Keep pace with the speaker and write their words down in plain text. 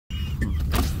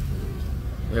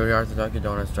Here we are at the Dunkin'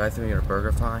 Donuts drive-thru. We got a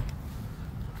burger fry.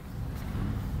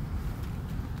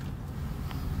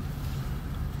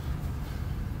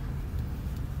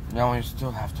 Now we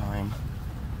still have time.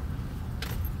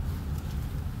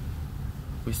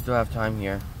 We still have time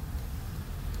here.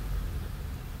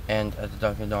 And at the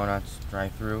Dunkin' Donuts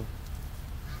drive-thru.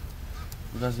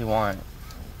 What does he want?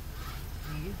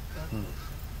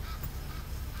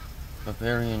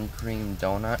 Bavarian cream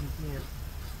donut?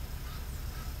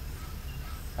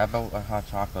 How about a hot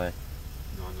chocolate?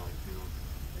 No, you know,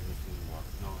 anything more.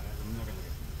 No, I'm not gonna get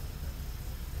anything.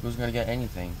 Who's gonna get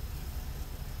anything?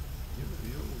 You,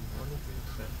 one of you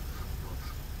said.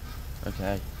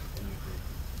 Okay.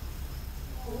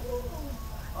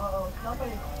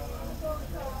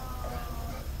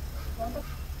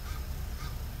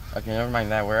 Okay, never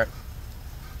mind that. We're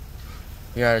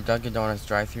here at Dunkin' Donuts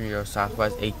drive-thru,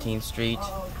 Southwest 18th Street,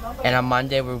 and on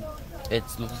Monday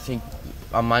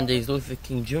on Monday is Luther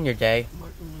King Jr. Day.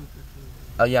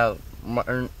 Oh yeah,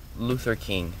 Martin Luther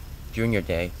King Jr.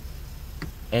 Day.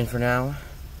 And for now,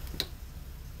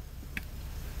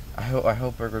 I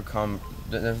hope burger come.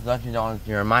 There's Dunkin' Donuts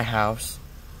near my house.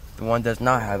 The one does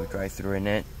not have a drive-thru in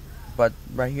it, but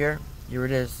right here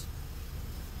it is.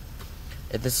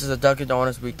 If this is a Dunkin'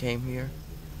 Donuts, we came here,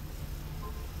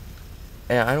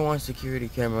 and I don't want security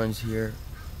cameras here.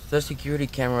 There's security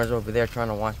cameras over there trying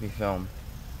to watch me film.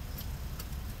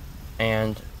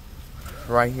 And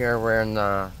right here,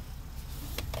 we're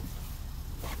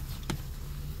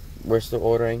still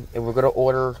ordering. If we're gonna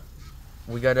order,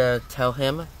 we gotta tell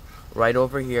him right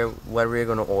over here what we're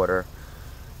gonna order,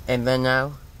 and then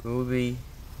now we will be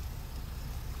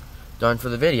done for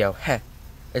the video. Heh,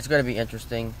 it's gonna be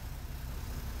interesting.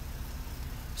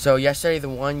 So yesterday, the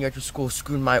one year to school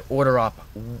screwed my order up.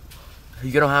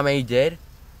 You know how many he did?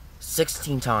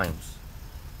 16 times.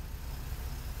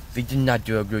 They did not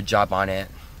do a good job on it.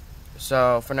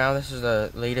 So for now, this is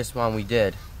the latest one we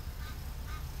did.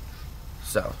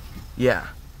 So yeah,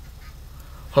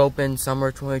 hope in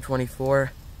summer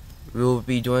 2024 we will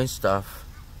be doing stuff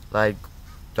like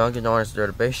Dunkin' Donuts there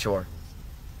at the Bayshore,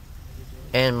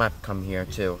 and might come here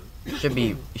too. It should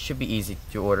be easy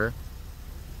to order.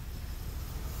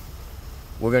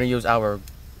 We're gonna use our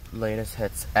latest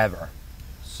hits ever.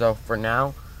 So for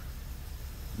now,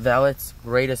 Valet's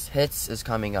greatest hits is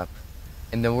coming up,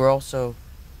 and then we're also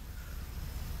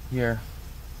here,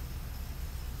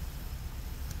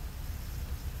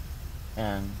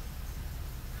 and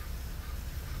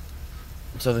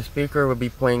so the speaker will be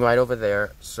playing right over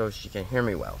there, so she can hear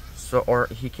me well. Or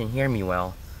he can hear me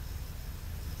well.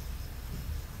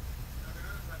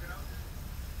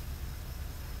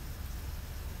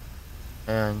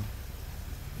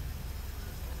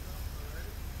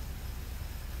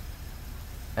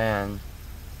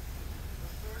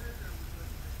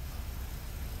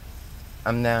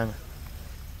 And then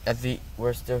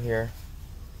we're still here,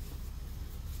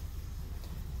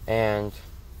 and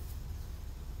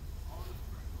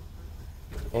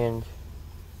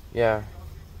yeah,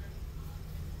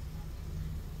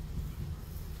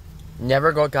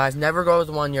 never go to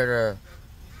the one near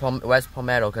the West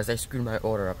Palmetto, because they screwed my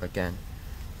order up again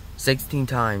 16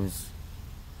 times.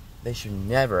 They should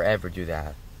never ever do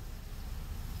that.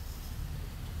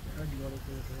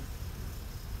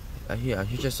 Yeah,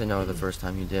 he just said no the first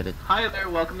time he did it. Hi there,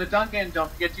 welcome to Dunkin'. Don't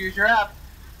forget to use your app.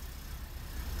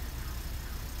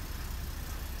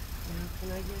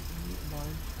 Can I get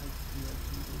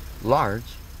large? Large?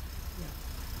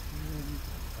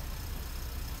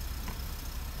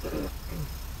 Yeah.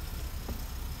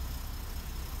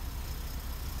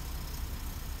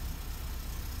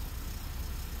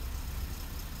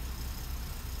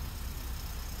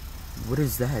 What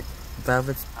is that?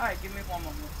 Velvet's. Alright, give me one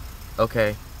moment.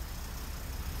 Okay.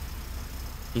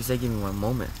 He said give me one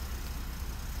moment.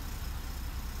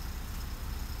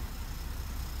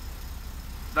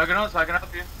 Dunkin' Donuts, I can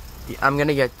help you. I'm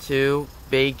gonna get 2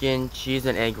 bacon, cheese,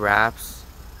 and egg wraps.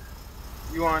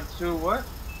 You want 2 what?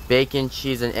 Bacon,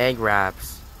 cheese, and egg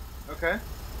wraps. Okay.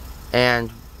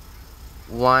 And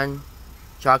 1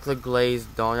 chocolate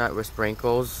glazed donut with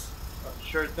sprinkles.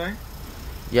 Sure thing.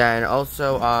 Yeah, and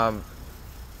also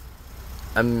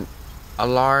a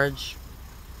large,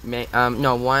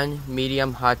 1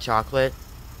 medium hot chocolate.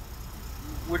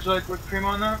 Would you like whipped cream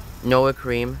on that? No whipped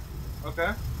cream.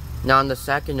 Okay. Now on the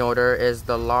second order is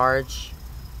the large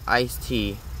iced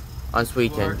tea,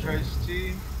 unsweetened. Large iced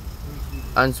tea.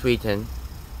 Unsweetened.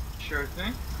 Sure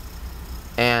thing.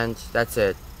 And that's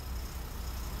it.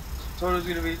 Total's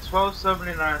gonna be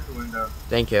 $12.79 at the window.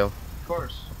 Thank you. Of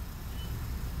course.